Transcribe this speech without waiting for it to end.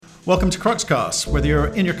Welcome to Cruxcast. Whether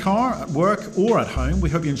you're in your car, at work, or at home,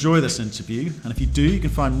 we hope you enjoy this interview. And if you do, you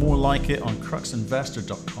can find more like it on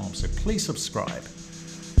cruxinvestor.com. So please subscribe.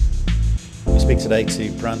 We speak today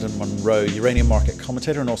to Brandon Munro, uranium market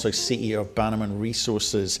commentator and also CEO of Bannerman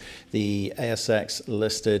Resources, the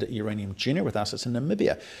ASX-listed uranium junior with assets in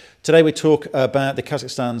Namibia. Today we talk about the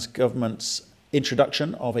Kazakhstan's government's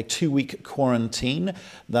introduction of a 2-week quarantine.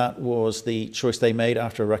 That was the choice they made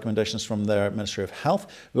after recommendations from their Ministry of Health.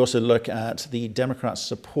 We also look at the Democrats'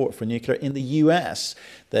 support for nuclear in the US.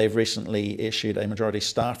 They've recently issued a majority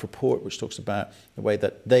staff report which talks about the way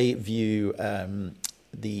that they view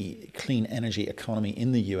the clean energy economy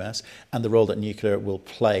in the US and the role that nuclear will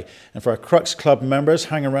play. And for our Crux Club members,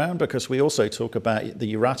 hang around because we also talk about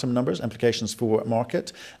the Euratom numbers, implications for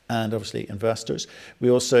market and obviously investors. We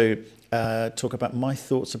also talk about my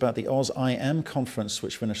thoughts about the AusIM conference,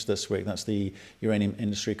 which finished this week. That's the Uranium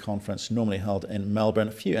Industry Conference, normally held in Melbourne.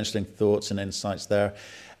 A few interesting thoughts and insights there.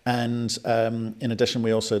 And in addition,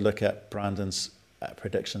 we also look at Brandon's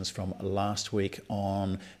predictions from last week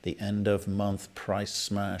on the end of month price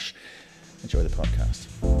smash. Enjoy the podcast.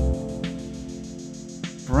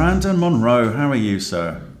 Brandon Munro, how are you,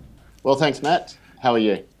 sir? Well, thanks, Matt. How are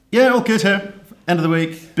you? Yeah, all good here. End of the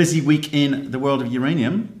week, busy week in the world of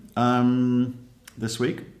uranium. This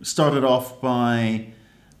week started off by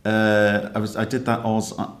I did that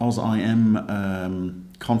AusIM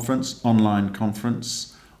conference, online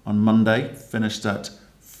conference on Monday. Finished at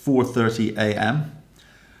 4:30 a.m.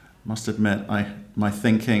 Must admit, my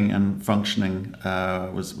thinking and functioning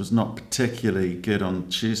was not particularly good on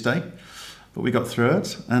Tuesday, but we got through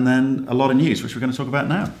it. And then a lot of news, which we're going to talk about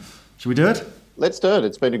now. Should we do it? Let's do it.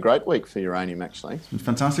 It's been a great week for uranium, actually. It's been a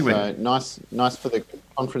fantastic week. So nice for the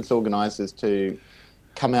conference organisers to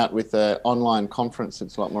come out with an online conference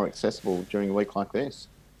that's a lot more accessible during a week like this.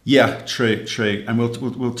 Yeah, true. And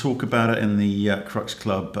we'll talk about it in the Crux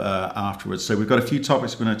Club afterwards. So we've got a few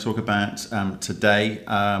topics we're going to talk about today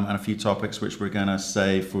and a few topics which we're going to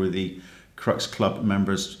say for the Crux Club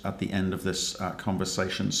members at the end of this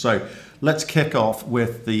conversation. So let's kick off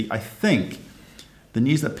with the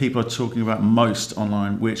news that people are talking about most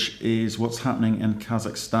online, which is what's happening in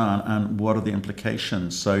Kazakhstan and what are the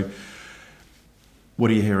implications. So what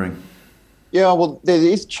are you hearing? Yeah, well, there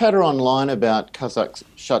is chatter online about Kazakh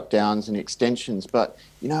shutdowns and extensions, but,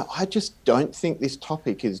 I just don't think this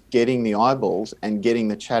topic is getting the eyeballs and getting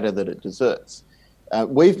the chatter that it deserves.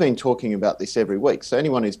 We've been talking about this every week, so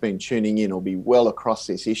anyone who's been tuning in will be well across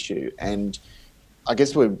this issue. And I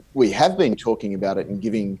guess we have been talking about it and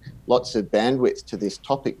giving lots of bandwidth to this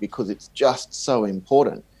topic because it's just so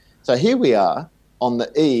important. So here we are on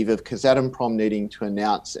the eve of Kazatomprom needing to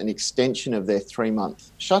announce an extension of their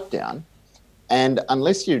 3-month shutdown. And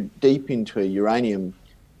unless you're deep into a uranium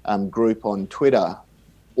group on Twitter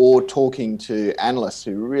or talking to analysts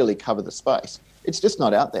who really cover the space, it's just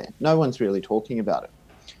not out there. No one's really talking about it.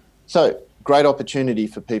 So great opportunity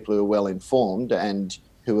for people who are well informed and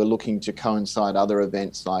who are looking to coincide other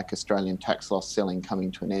events like Australian tax loss selling coming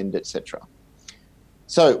to an end, etc.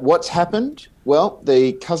 So what's happened? Well,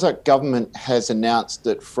 the Kazakh government has announced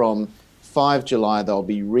that from 5 July, they'll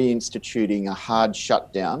be reinstituting a hard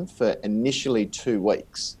shutdown for initially 2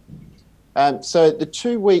 weeks. So the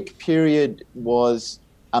 2-week period was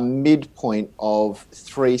a midpoint of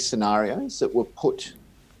 3 scenarios that were put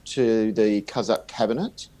to the Kazakh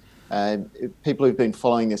cabinet. People who've been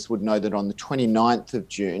following this would know that on the 29th of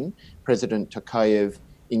June, President Tokayev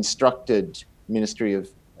instructed Ministry of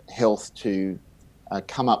Health to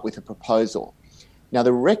come up with a proposal. Now,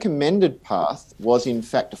 the recommended path was, in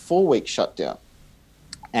fact, a 4-week shutdown.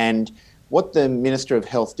 And what the Minister of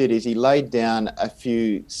Health did is he laid down a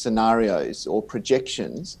few scenarios or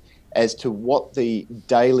projections as to what the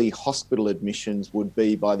daily hospital admissions would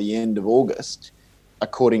be by the end of August,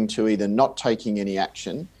 according to either not taking any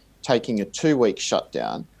action, taking a 2-week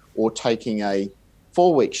shutdown, or taking a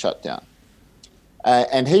 4-week shutdown.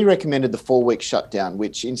 And he recommended the 4-week shutdown,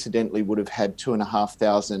 which incidentally would have had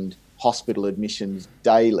 2,500 hospital admissions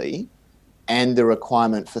daily and the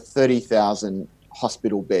requirement for 30,000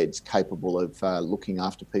 hospital beds capable of looking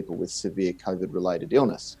after people with severe COVID-related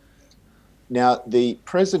illness. Now, the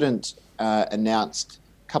president announced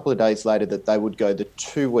a couple of days later that they would go the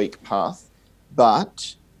 2-week path,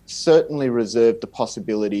 but certainly reserved the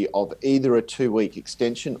possibility of either a 2-week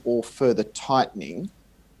extension or further tightening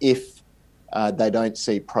if they don't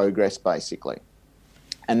see progress, basically.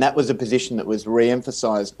 And that was a position that was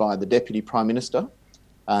re-emphasised by the Deputy Prime Minister,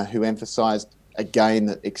 who emphasised again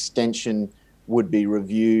that extension would be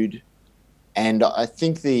reviewed. And I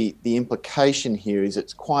think the implication here is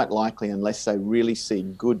it's quite likely, unless they really see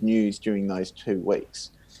good news during those 2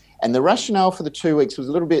 weeks. And the rationale for the 2 weeks was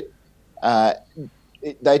a little bit,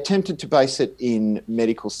 they attempted to base it in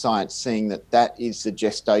medical science, seeing that that is the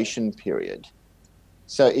gestation period.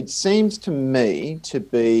 So it seems to me to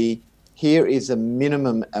be, here is a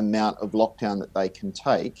minimum amount of lockdown that they can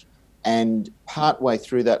take, and partway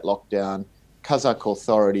through that lockdown, Kazakh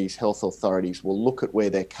authorities, health authorities will look at where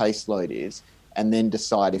their caseload is and then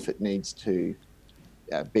decide if it needs to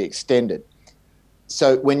be extended.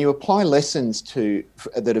 So when you apply lessons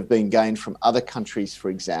that have been gained from other countries, for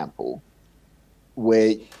example,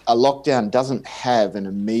 where a lockdown doesn't have an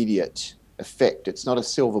immediate effect, it's not a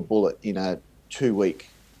silver bullet in a 2-week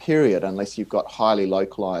period unless you've got highly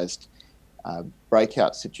localised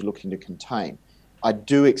breakouts that you're looking to contain. I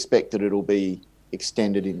do expect that it'll be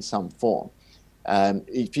extended in some form.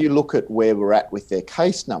 If you look at where we're at with their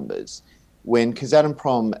case numbers, when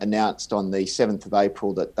Kazatomprom announced on the 7th of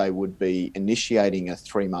April that they would be initiating a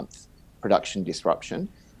 3-month production disruption,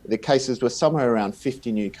 the cases were somewhere around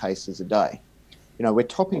 50 new cases a day. You know, we're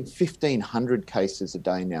topping 1,500 cases a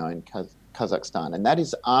day now in Kazakhstan, and that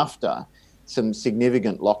is after some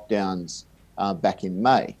significant lockdowns back in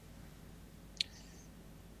May.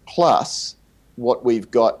 Plus, what we've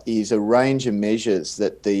got is a range of measures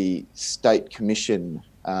that the State Commission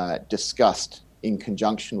discussed in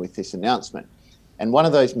conjunction with this announcement. And one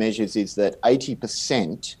of those measures is that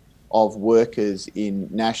 80% of workers in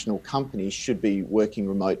national companies should be working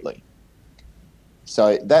remotely.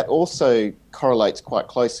 So that also correlates quite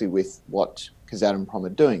closely with what Kazatomprom are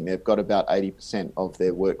doing. They've got about 80% of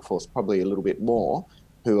their workforce, probably a little bit more,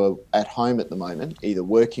 who are at home at the moment, either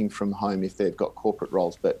working from home if they've got corporate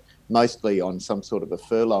roles, but mostly on some sort of a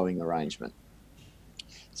furloughing arrangement.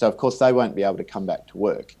 So of course they won't be able to come back to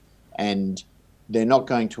work, and they're not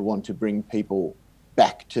going to want to bring people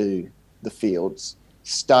back to the fields,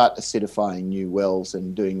 start acidifying new wells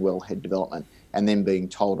and doing wellhead development, and then being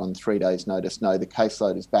told on 3 days' notice, no, the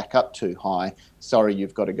caseload is back up too high, sorry,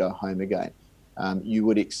 you've got to go home again. You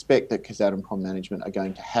would expect that Kazatomprom management are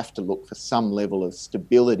going to have to look for some level of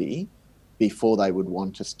stability before they would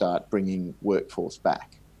want to start bringing workforce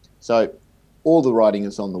back. So all the writing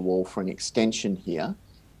is on the wall for an extension here.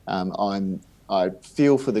 I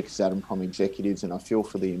feel for the Kazatomprom executives and I feel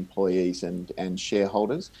for the employees and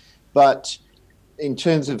shareholders. But in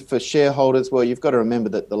terms of for shareholders, well, you've got to remember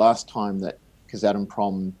that the last time that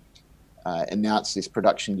Kazatomprom announced this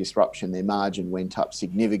production disruption, their margin went up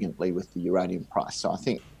significantly with the uranium price. So I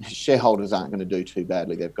think shareholders aren't going to do too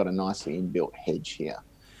badly. They've got a nicely inbuilt hedge here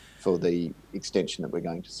for the extension that we're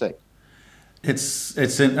going to see.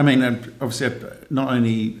 I mean, obviously, not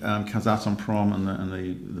only Kazatomprom and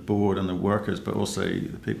the board and the workers, but also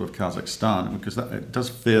the people of Kazakhstan, because it does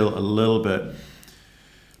feel a little bit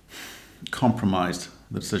compromised,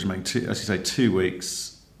 the decision making. As you say, 2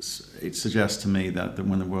 weeks. It suggests to me that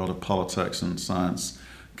when the world of politics and science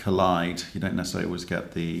collide, you don't necessarily always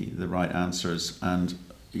get the right answers, and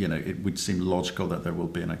you know it would seem logical that there will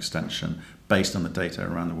be an extension based on the data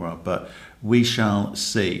around the world. But we shall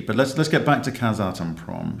see. But let's get back to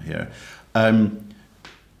Kazatomprom here.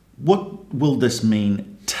 What will this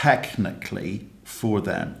mean technically for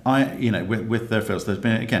them? With their fields, there's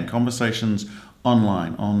been again conversations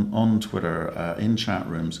online, on Twitter, in chat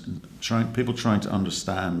rooms, people trying to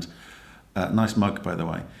understand. Nice mug, by the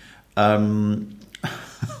way.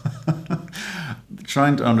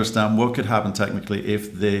 Trying to understand what could happen technically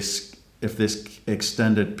if this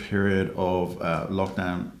extended period of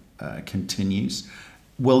lockdown continues.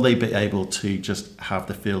 Will they be able to just have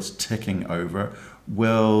the fields ticking over?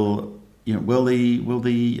 Will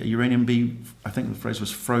the uranium be? I think the phrase was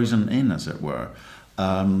frozen in, as it were.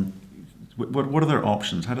 What are their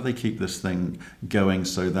options? How do they keep this thing going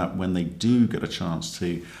so that when they do get a chance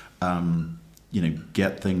to,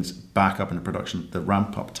 get things back up into production, the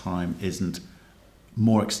ramp-up time isn't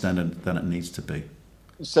more extended than it needs to be?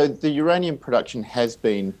 So the uranium production has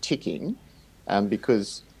been ticking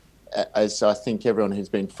because, as I think everyone who's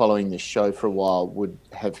been following this show for a while would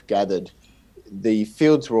have gathered, the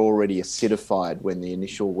fields were already acidified when the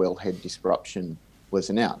initial wellhead disruption was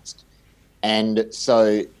announced. And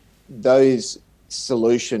so those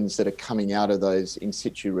solutions that are coming out of those in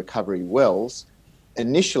situ recovery wells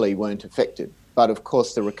initially weren't affected. But of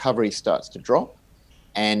course, the recovery starts to drop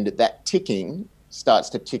and that ticking starts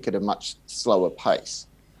to tick at a much slower pace.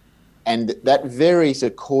 And that varies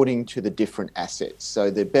according to the different assets. So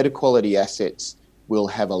the better quality assets will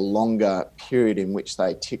have a longer period in which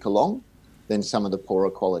they tick along than some of the poorer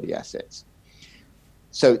quality assets.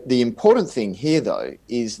 So the important thing here, though,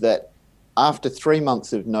 is that after 3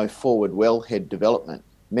 months of no forward wellhead development,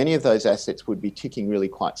 many of those assets would be ticking really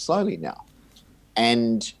quite slowly now.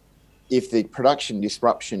 And if the production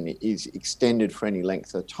disruption is extended for any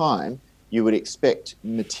length of time, you would expect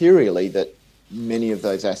materially that many of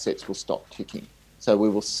those assets will stop ticking. So we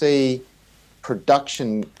will see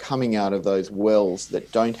production coming out of those wells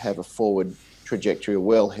that don't have a forward trajectory or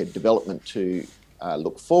wellhead development to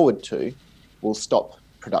look forward to will stop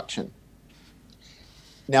production.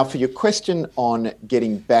 Now, for your question on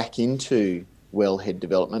getting back into wellhead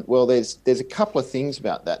development, well, there's a couple of things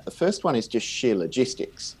about that. The first one is just sheer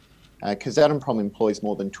logistics. Kazatomprom employs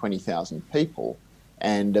more than 20,000 people,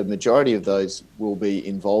 and a majority of those will be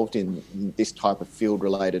involved in this type of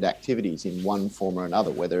field-related activities in one form or another,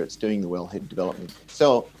 whether it's doing the wellhead development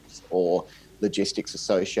itself or logistics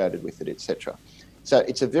associated with it, etc. So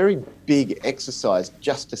it's a very big exercise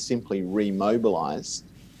just to simply remobilise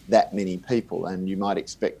that many people, and you might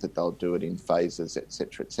expect that they'll do it in phases,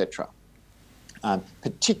 etc., etc.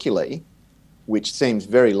 Particularly, which seems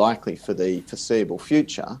very likely for the foreseeable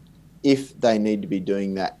future, if they need to be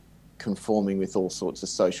doing that conforming with all sorts of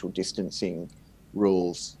social distancing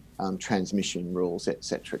rules, transmission rules,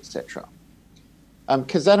 etc., etc.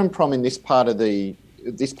 Kazatomprom in this part of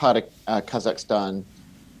Kazakhstan,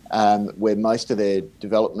 where most of their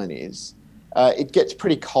development is, it gets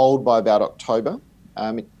pretty cold by about October.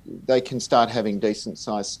 They can start having decent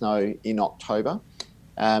sized snow in October.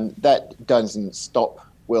 That doesn't stop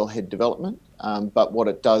wellhead development, but what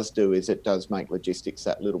it does do is it does make logistics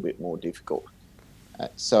that little bit more difficult.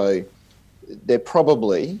 So they're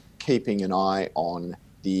probably keeping an eye on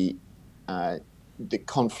the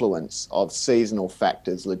confluence of seasonal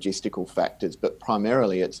factors, logistical factors, but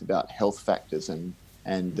primarily it's about health factors and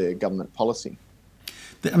the government policy.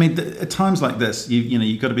 I mean, at times like this,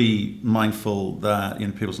 you've got to be mindful that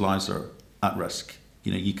people's lives are at risk.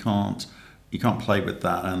 You can't play with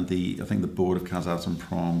that. And I think the board of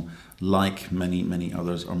Kazatomprom, like many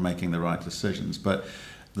others, are making the right decisions. But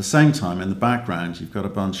at the same time, in the background, you've got a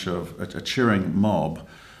bunch of a cheering mob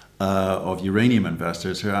of uranium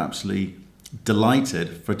investors who are absolutely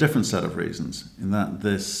delighted for a different set of reasons, in that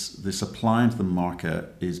the supply into the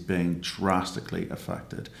market is being drastically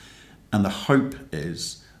affected. And the hope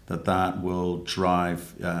is that will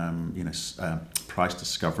drive, price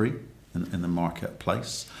discovery in the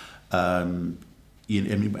marketplace. And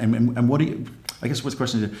what do you? I guess what's the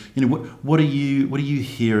question is, what are you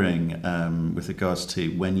hearing with regards to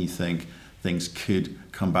when you think things could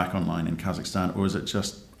come back online in Kazakhstan, or is it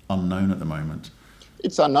just unknown at the moment?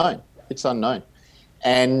 It's unknown. It's unknown.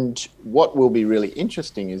 And what will be really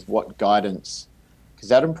interesting is what guidance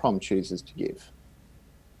Kazatomprom chooses to give.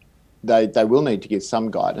 They will need to give some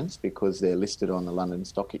guidance because they're listed on the London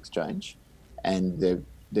Stock Exchange, and they're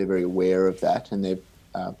very aware of that, and they've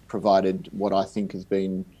provided what I think has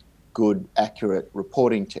been good, accurate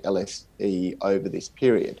reporting to LSE over this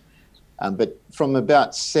period. But from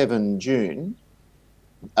about 7 July,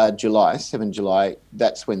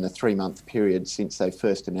 that's when the 3-month period since they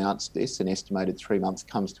first announced this, an estimated 3 months,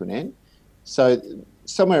 comes to an end. So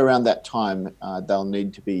somewhere around that time, they'll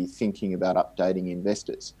need to be thinking about updating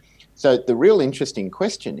investors. So the real interesting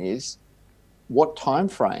question is, what time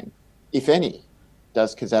frame, if any,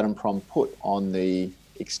 does Kazatomprom put on the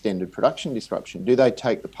extended production disruption? Do they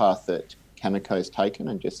take the path that Cameco's taken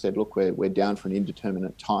and just said, look, we're down for an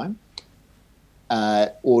indeterminate time?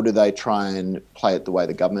 Or do they try and play it the way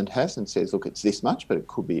the government has and says, look, it's this much, but it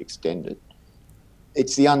could be extended?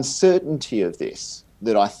 It's the uncertainty of this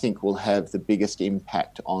that I think will have the biggest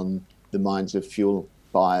impact on the minds of fuel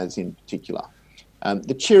buyers in particular.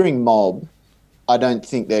 The cheering mob, I don't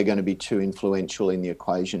think they're going to be too influential in the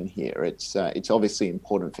equation here. It's obviously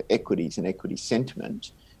important for equities and equity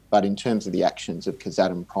sentiment, but in terms of the actions of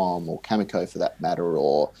Kazatomprom or Cameco for that matter,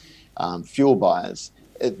 or fuel buyers,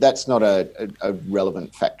 that's not a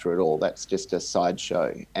relevant factor at all. That's just a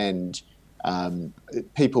sideshow. And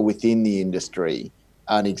people within the industry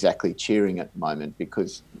aren't exactly cheering at the moment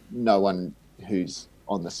because no one who's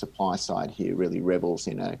on the supply side here really revels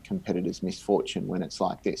in a competitor's misfortune when it's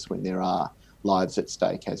like this, when there are lives at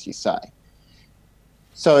stake, as you say.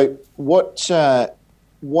 So what's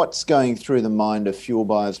going through the mind of fuel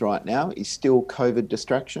buyers right now is still COVID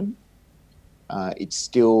distraction. It's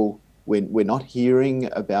still, we're not hearing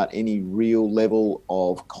about any real level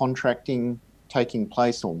of contracting taking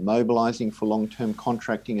place or mobilising for long-term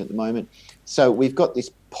contracting at the moment. So we've got this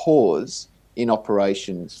pause in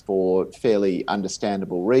operations for fairly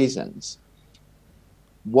understandable reasons.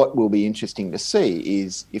 What will be interesting to see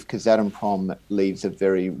is if Kazatomprom leaves a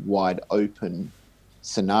very wide open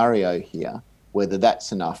scenario here, whether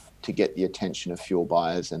that's enough to get the attention of fuel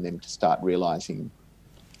buyers and them to start realising,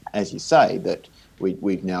 as you say, that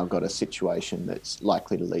we've now got a situation that's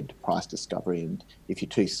likely to lead to price discovery. And if you're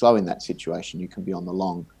too slow in that situation, you can be on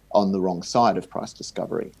the wrong side of price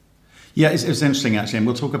discovery. Yeah, it's interesting actually, and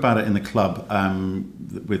we'll talk about it in the club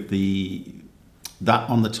with that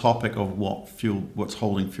on the topic of what's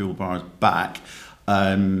holding fuel bars back.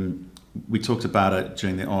 We talked about it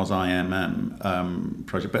during the Oz IMM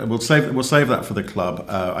project, but we'll save that for the club.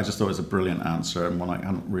 I just thought it was a brilliant answer and one I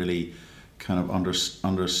hadn't really kind of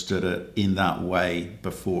understood it in that way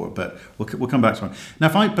before, but we'll come back to it. Now,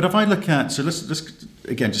 if I look at, so let's just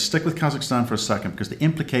again just stick with Kazakhstan for a second, because the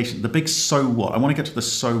implication, the big so what, I want to get to the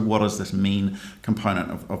so what does this mean component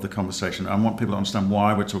of the conversation. I want people to understand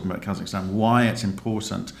why we're talking about Kazakhstan, why it's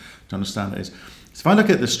important to understand it is. So if I look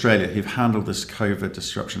at Australia, who've handled this COVID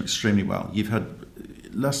disruption extremely well, you've had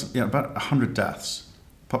about 100 deaths,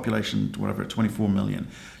 population, 24 million.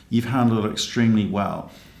 You've handled it extremely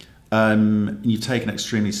well. You've taken it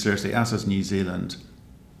extremely seriously, as has New Zealand.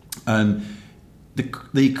 The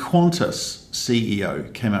Qantas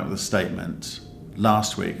CEO came out with a statement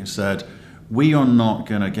last week and said, we are not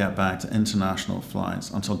going to get back to international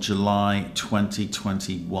flights until July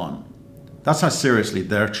 2021. That's how seriously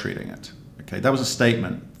they're treating it. Okay, that was a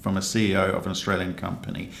statement from a CEO of an Australian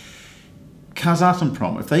company.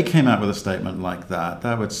 Kazatomprom, if they came out with a statement like that,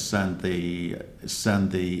 that would send the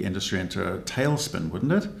industry into a tailspin,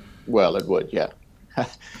 wouldn't it? Well, it would, yeah.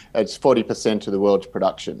 It's 40% of the world's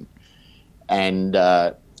production, and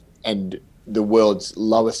the world's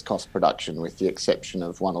lowest cost production, with the exception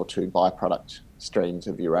of one or two byproduct streams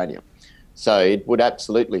of uranium. So it would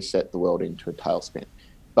absolutely set the world into a tailspin.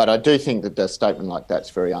 But I do think that a statement like that's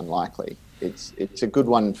very unlikely. It's a good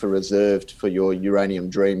one reserved for your uranium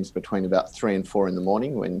dreams between about 3 and 4 in the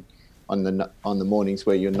morning, when on the mornings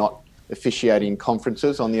where you're not officiating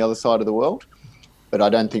conferences on the other side of the world. But I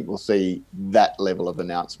don't think we'll see that level of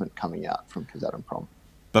announcement coming out from Kazatomprom.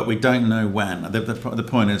 But we don't know when. The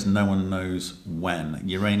point is, no one knows when.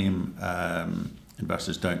 Uranium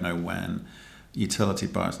investors don't know when. Utility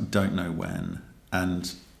buyers don't know when.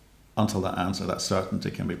 And until that answer, that certainty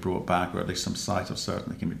can be brought back, or at least some sight of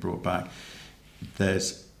certainty can be brought back, there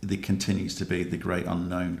continues to be the great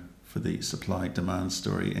unknown for the supply-demand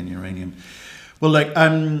story in uranium. Well, let's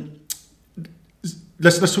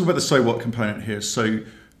talk about the so what component here. So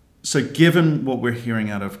given what we're hearing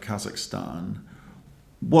out of Kazakhstan,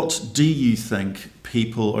 what do you think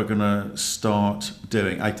people are going to start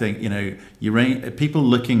doing? I think, people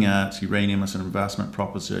looking at uranium as an investment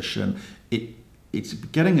proposition, it's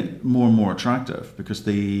getting more and more attractive, because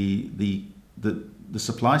the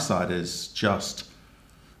supply side is just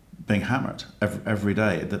being hammered every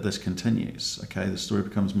day that this continues. Okay, the story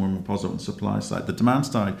becomes more and more positive on the supply side. The demand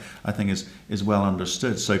side, I think, is well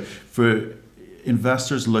understood. So for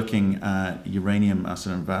investors looking at uranium as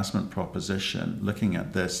an investment proposition, looking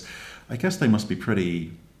at this, I guess they must be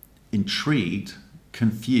pretty intrigued,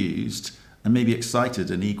 confused, and maybe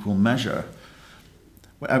excited in equal measure.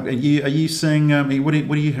 Are you seeing? What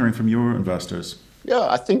are you hearing from your investors? Yeah,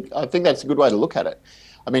 I think that's a good way to look at it.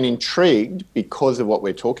 I mean, intrigued because of what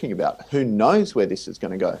we're talking about. Who knows where this is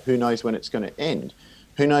going to go? Who knows when it's going to end?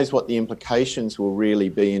 Who knows what the implications will really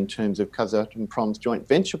be in terms of Kazatomprom's joint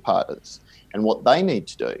venture partners and what they need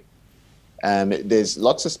to do? There's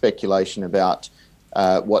lots of speculation about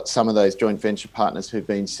what some of those joint venture partners who've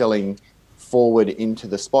been selling forward into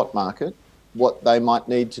the spot market, what they might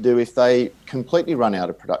need to do if they completely run out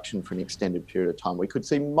of production for an extended period of time. We could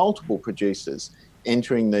see multiple producers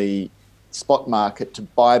entering the spot market to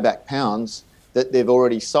buy back pounds that they've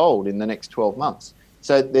already sold in the next 12 months.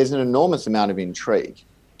 So there's an enormous amount of intrigue.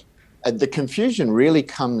 The confusion really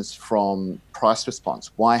comes from price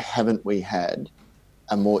response. Why haven't we had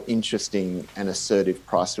a more interesting and assertive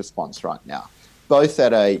price response right now? Both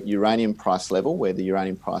at a uranium price level, where the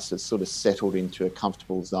uranium price has sort of settled into a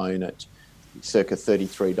comfortable zone at circa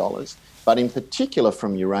 $33, but in particular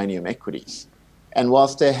from uranium equities. And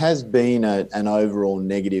whilst there has been an overall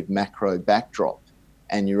negative macro backdrop,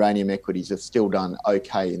 and uranium equities have still done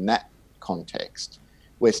okay in that context,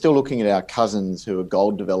 we're still looking at our cousins who are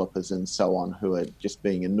gold developers and so on, who are just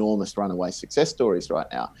being enormous runaway success stories right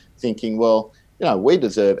now, thinking, well, we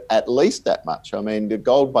deserve at least that much. I mean, the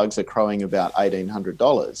gold bugs are crowing about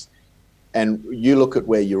 $1,800. And you look at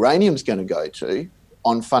where uranium's going to go to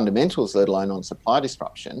on fundamentals, let alone on supply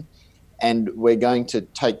disruption, and we're going to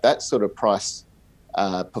take that sort of price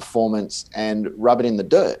performance and rub it in the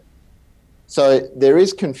dirt. So there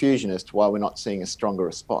is confusion as to why we're not seeing a stronger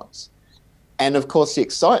response. And of course, the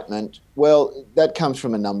excitement, well, that comes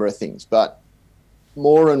from a number of things, but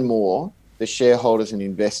more and more, the shareholders and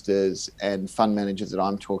investors and fund managers that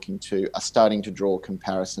I'm talking to are starting to draw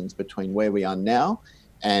comparisons between where we are now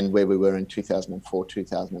and where we were in 2004,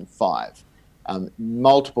 2005.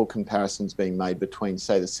 Multiple comparisons being made between,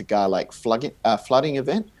 say, the Cigar Lake flooding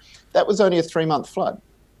event. That was only a 3-month flood.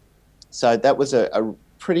 So that was a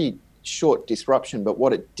pretty short disruption, but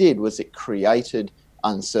what it did was it created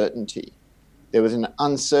uncertainty. There was an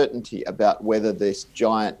uncertainty about whether this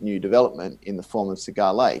giant new development in the form of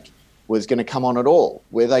Cigar Lake was going to come on at all.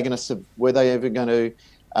 Were they ever going to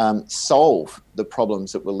solve the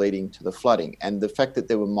problems that were leading to the flooding? And the fact that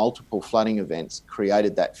there were multiple flooding events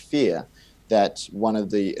created that fear that one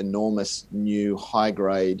of the enormous new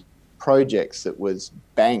high-grade projects that was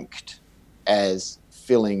banked as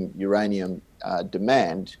filling uranium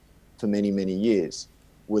demand for many, many years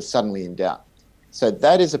was suddenly in doubt. So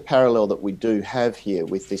that is a parallel that we do have here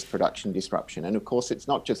with this production disruption. And of course, it's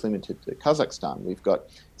not just limited to Kazakhstan. We've got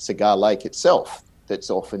Cigar Lake itself that's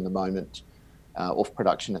off in the moment, off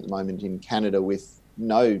production at the moment in Canada, with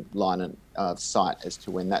no line of sight as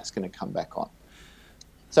to when that's going to come back on.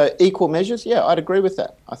 So equal measures, yeah, I'd agree with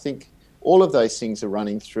that. I think all of those things are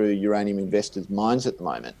running through uranium investors' minds at the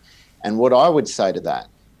moment. And what I would say to that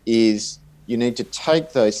is you need to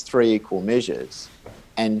take those 3 equal measures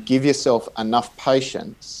and give yourself enough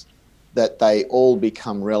patience that they all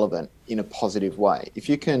become relevant in a positive way. If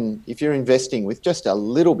you're investing with just a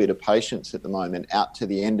little bit of patience at the moment out to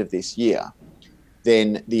the end of this year,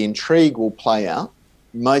 then the intrigue will play out,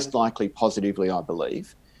 most likely positively, I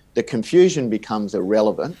believe. The confusion becomes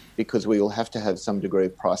irrelevant because we will have to have some degree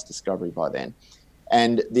of price discovery by then.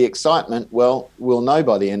 And the excitement, well, we'll know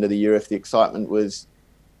by the end of the year if the excitement was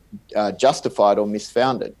justified or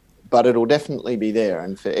misfounded. But it'll definitely be there.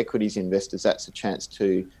 And for equities investors, that's a chance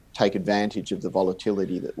to take advantage of the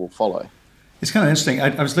volatility that will follow. It's kind of interesting.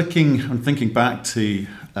 I'm thinking back to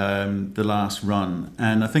the last run,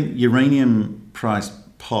 and I think uranium price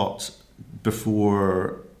popped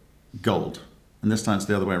before gold. And this time it's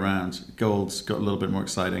the other way around. Gold's got a little bit more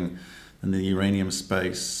exciting than the uranium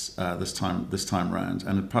space this time round,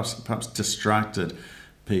 and it perhaps distracted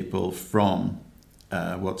people from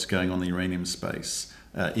what's going on in the uranium space.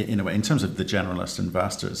 In a way, in terms of the generalist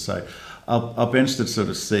investors. So I'll be interested to sort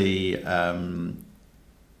of see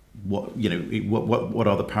what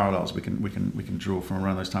are the parallels we can draw from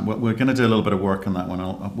around those time. We're going to do a little bit of work on that one.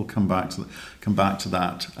 We'll come back to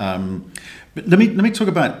that. But let me talk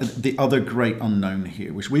about the other great unknown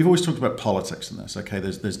here, which we've always talked about politics in this. Okay,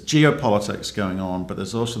 there's geopolitics going on, but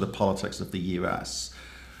there's also the politics of the US,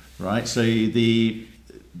 right? So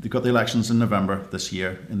they've got the elections in November this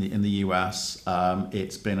year in the US.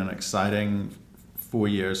 It's been an exciting 4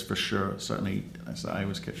 years for sure. Certainly, as I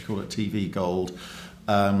always call it, TV gold,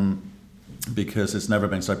 because it's never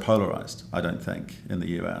been so polarized, I don't think, in the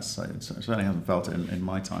US. I certainly haven't felt it in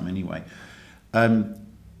my time anyway. I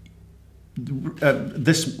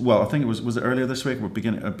think it was earlier this week or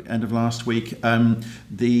end of last week.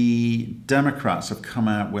 The Democrats have come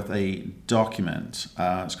out with a document.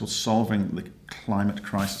 It's called "Solving the Climate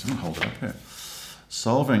Crisis." I'm going to hold it up here.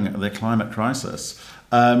 Solving the Climate Crisis.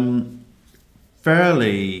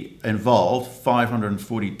 Fairly involved,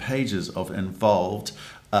 540 pages of involved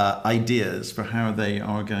ideas for how they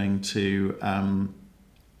are going to,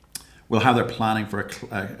 how they're planning for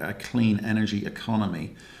a clean energy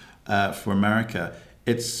economy for America.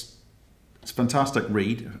 It's a fantastic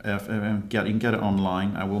read. You can get it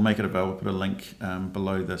online. I will make it available. Put a link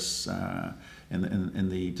below this in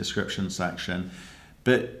the description section.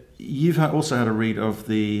 But you've also had a read of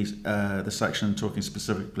the section talking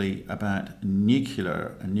specifically about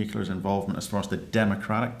nuclear and nuclear's involvement as far as the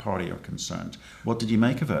Democratic Party are concerned. What did you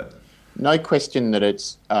make of it? No question that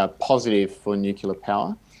it's positive for nuclear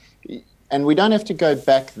power. And we don't have to go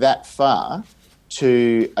back that far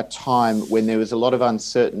to a time when there was a lot of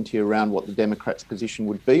uncertainty around what the Democrats' position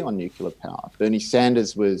would be on nuclear power. Bernie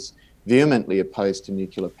Sanders was vehemently opposed to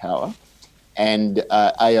nuclear power, and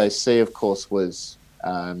AOC, of course, was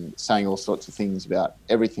saying all sorts of things about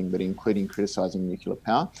everything, but including criticising nuclear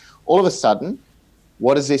power. All of a sudden,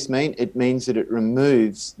 what does this mean? It means that it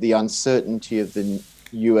removes the uncertainty of the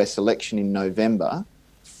US election in November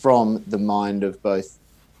from the mind of both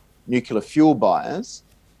nuclear fuel buyers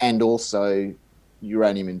and also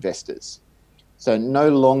uranium investors. So no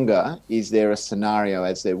longer is there a scenario,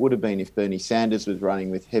 as there would have been if Bernie Sanders was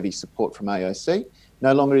running with heavy support from AOC,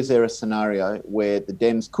 no longer is there a scenario where the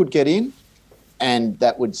Dems could get in, and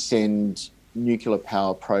that would send nuclear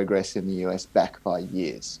power progress in the US back by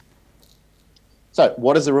years. So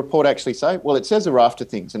what does the report actually say? Well, it says a raft of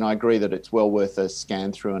things, and I agree that it's well worth a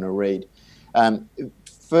scan through and a read.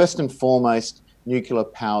 First and foremost, nuclear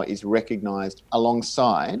power is recognised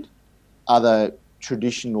alongside other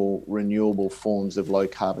traditional renewable forms of low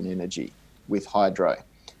carbon energy with hydro.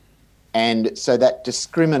 And so that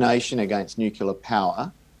discrimination against nuclear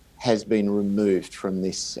power has been removed from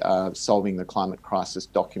this Solving the Climate Crisis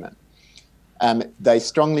document. They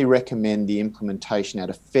strongly recommend the implementation at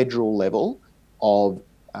a federal level of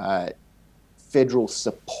federal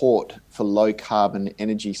support for low carbon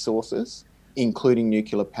energy sources, including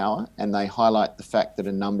nuclear power, and they highlight the fact that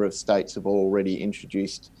a number of states have already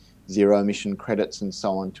introduced zero emission credits and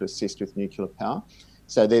so on to assist with nuclear power.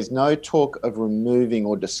 So there's no talk of removing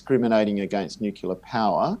or discriminating against nuclear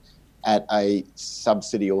power at a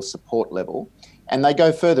subsidy or support level. And they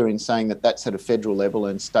go further in saying that that's at a federal level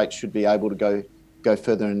and states should be able to go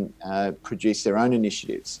further and produce their own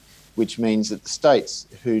initiatives, which means that the states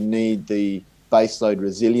who need the baseload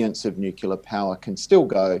resilience of nuclear power can still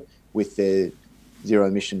go with their zero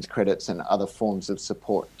emissions credits and other forms of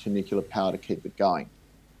support to nuclear power to keep it going.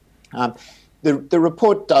 The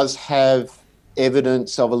report does have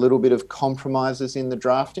evidence of a little bit of compromises in the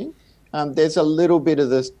drafting. There's a little bit of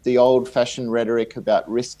the old-fashioned rhetoric about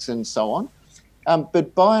risks and so on.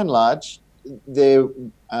 But by and large, they're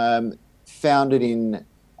founded in,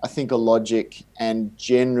 I think, a logic and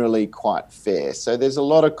generally quite fair. So there's a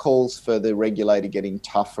lot of calls for the regulator getting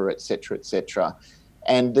tougher, et cetera,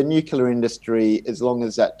 and the nuclear industry, as long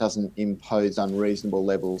as that doesn't impose unreasonable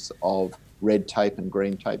levels of red tape and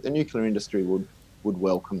green tape, the nuclear industry would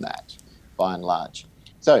welcome that by and large.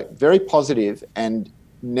 So very positive, and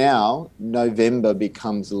now November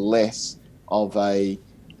becomes less of a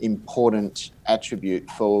important attribute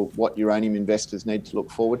for what uranium investors need to look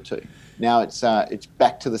forward to. Now it's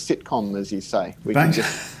back to the sitcom, as you say. We can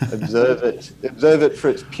just observe it for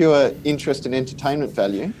its pure interest and entertainment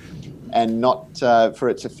value, and not for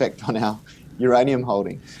its effect on our uranium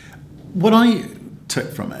holdings. What I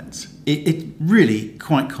took from it really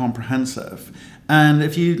quite comprehensive. And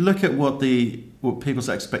if you look at what people's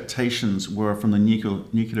expectations were from the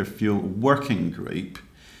nuclear fuel working group,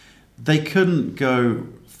 they couldn't go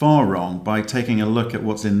far wrong by taking a look at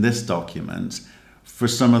what's in this document for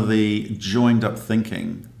some of the joined up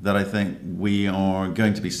thinking that I think we are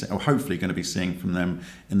going to be, or hopefully going to be seeing from them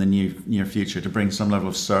in the near future, to bring some level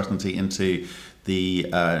of certainty into the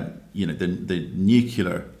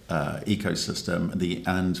nuclear ecosystem,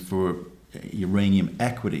 and for uranium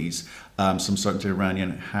equities, some certainty around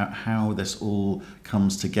how this all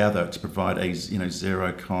comes together to provide a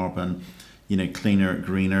zero carbon, cleaner,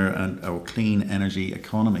 greener, or clean energy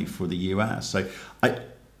economy for the US. So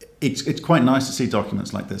it's quite nice to see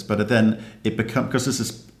documents like this, but then it becomes, because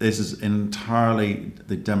this is entirely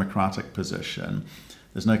the Democratic position.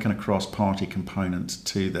 There's no kind of cross-party component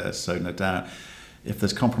to this, so no doubt if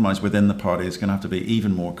there's compromise within the party, it's going to have to be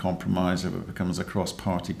even more compromise if it becomes a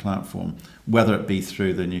cross-party platform, whether it be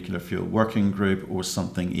through the Nuclear Fuel Working Group or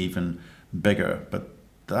something even bigger. But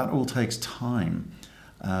that all takes time.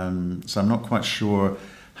 So I'm not quite sure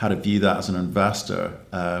how to view that as an investor.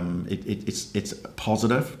 It's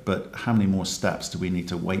positive, but how many more steps do we need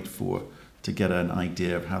to wait for to get an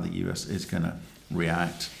idea of how the US is going to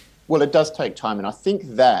react? Well, it does take time, and I think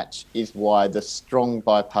that is why the strong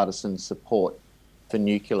bipartisan support for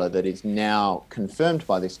nuclear that is now confirmed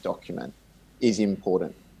by this document is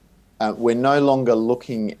important. We're no longer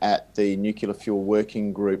looking at the Nuclear Fuel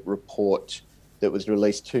Working Group report that was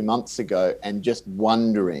released 2 months ago and just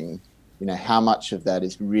wondering, how much of that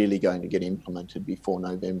is really going to get implemented before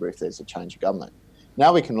November if there's a change of government.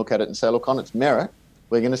 Now we can look at it and say, look, on its merit,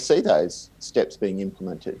 we're going to see those steps being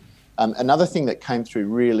implemented. Another thing that came through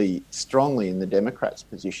really strongly in the Democrats'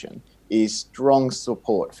 position is strong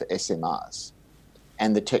support for SMRs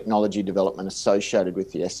and the technology development associated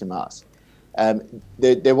with the SMRs.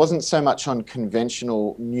 There wasn't so much on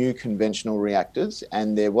new conventional reactors,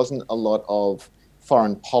 and there wasn't a lot of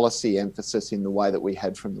foreign policy emphasis in the way that we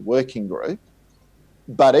had from the working group.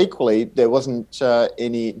 But equally, there wasn't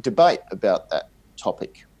any debate about that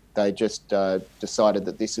topic. They just decided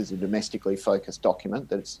that this is a domestically focused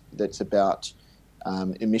document, that's about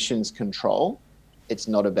emissions control. It's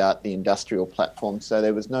not about the industrial platform, so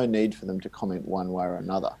there was no need for them to comment one way or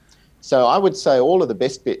another. So I would say all of the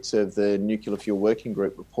best bits of the Nuclear Fuel Working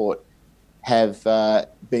Group report have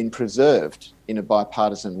been preserved in a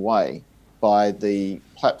bipartisan way by the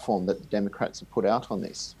platform that the Democrats have put out on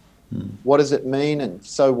this. What does it mean, and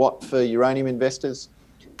so what for uranium investors?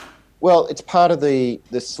 Well, it's part of the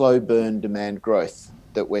slow burn demand growth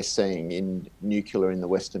that we're seeing in nuclear in the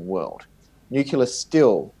Western world. Nuclear is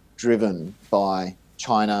still driven by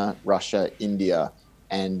China, Russia, India,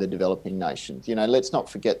 and the developing nations. Let's not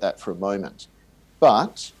forget that for a moment.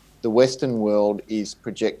 But the Western world is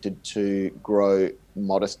projected to grow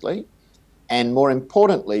modestly. And more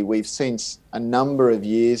importantly, we've seen a number of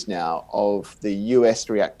years now of the US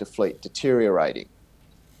reactor fleet deteriorating.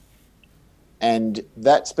 And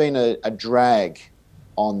that's been a drag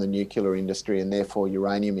on the nuclear industry and therefore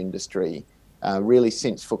uranium industry really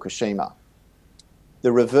since Fukushima.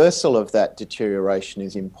 The reversal of that deterioration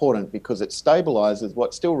is important because it stabilises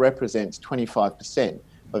what still represents 25%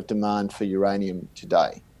 of demand for uranium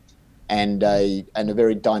today, and a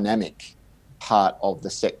very dynamic part of the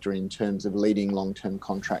sector in terms of leading long-term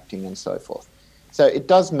contracting and so forth. So it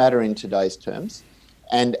does matter in today's terms.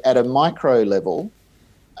 And at a micro level,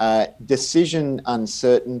 decision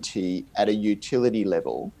uncertainty at a utility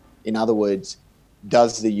level, in other words,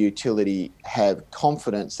 does the utility have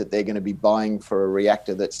confidence that they're going to be buying for a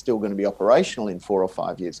reactor that's still going to be operational in 4 or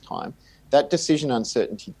 5 years' time? That decision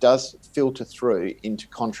uncertainty does filter through into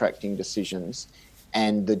contracting decisions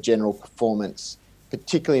and the general performance,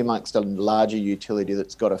 particularly amongst a larger utility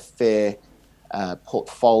that's got a fair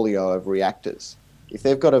portfolio of reactors. If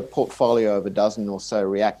they've got a portfolio of a dozen or so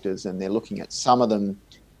reactors and they're looking at some of them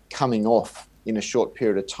coming off in a short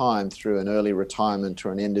period of time through an early retirement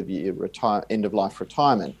or an end-of-life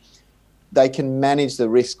retirement, they can manage the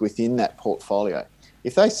risk within that portfolio.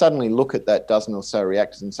 If they suddenly look at that dozen or so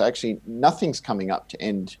reactors and say, actually, nothing's coming up to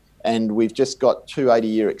end and we've just got 2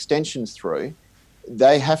 80-year extensions through,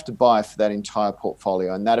 they have to buy for that entire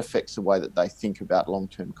portfolio, and that affects the way that they think about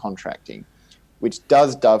long-term contracting, which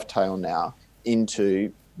does dovetail now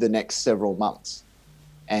into the next several months.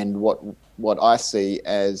 And what I see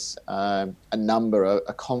as a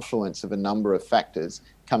confluence of a number of factors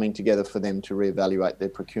coming together for them to reevaluate their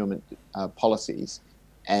procurement policies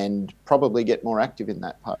and probably get more active in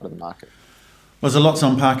that part of the market. Well, there's a lot to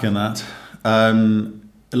unpack in that.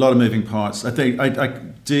 A lot of moving parts. I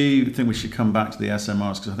do think we should come back to the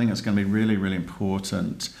SMRs because I think it's going to be really, really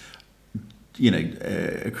important.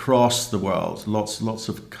 Across the world, lots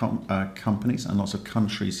of companies and lots of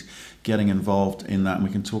countries getting involved in that, and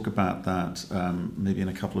we can talk about that maybe in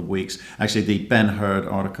a couple of weeks. Actually, the Ben Hurd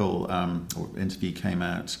article or interview came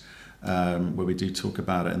out where we do talk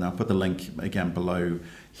about it, and I'll put the link again below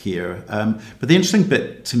here. But the interesting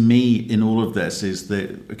bit to me in all of this is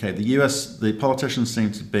that, the US, the politicians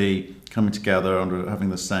seem to be coming together under having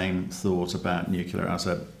the same thought about nuclear as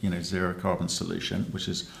a zero carbon solution, which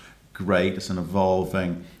is great. It's an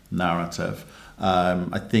evolving narrative.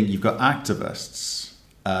 I think you've got activists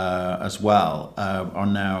as well are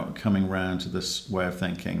now coming around to this way of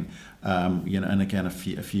thinking. And again, a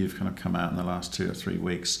few have kind of come out in the last 2 or 3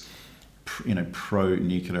 weeks,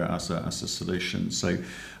 pro-nuclear as a solution. So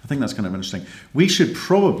I think that's kind of interesting. We should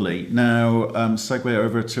probably now segue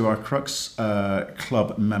over to our Crux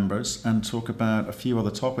Club members and talk about a few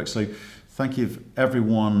other topics. So thank you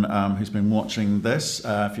everyone who's been watching this.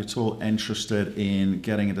 If you're at all interested in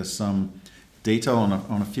getting into some detail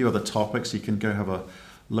on a few other topics, you can go have a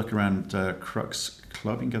look around Crux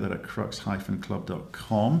Club. You can get that at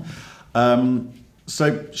crux-club.com.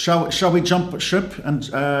 So shall we jump ship and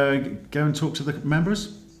go and talk to the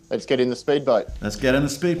members? Let's get in the speedboat. Let's get in the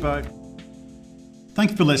speedboat.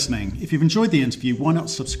 Thank you for listening. If you've enjoyed the interview, why not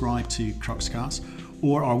subscribe to Cruxcast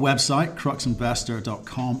or our website,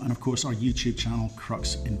 cruxinvestor.com, and of course our YouTube channel,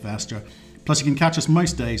 Crux Investor. Plus you can catch us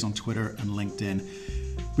most days on Twitter and LinkedIn.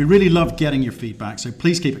 We really love getting your feedback, so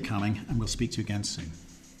please keep it coming, and we'll speak to you again soon.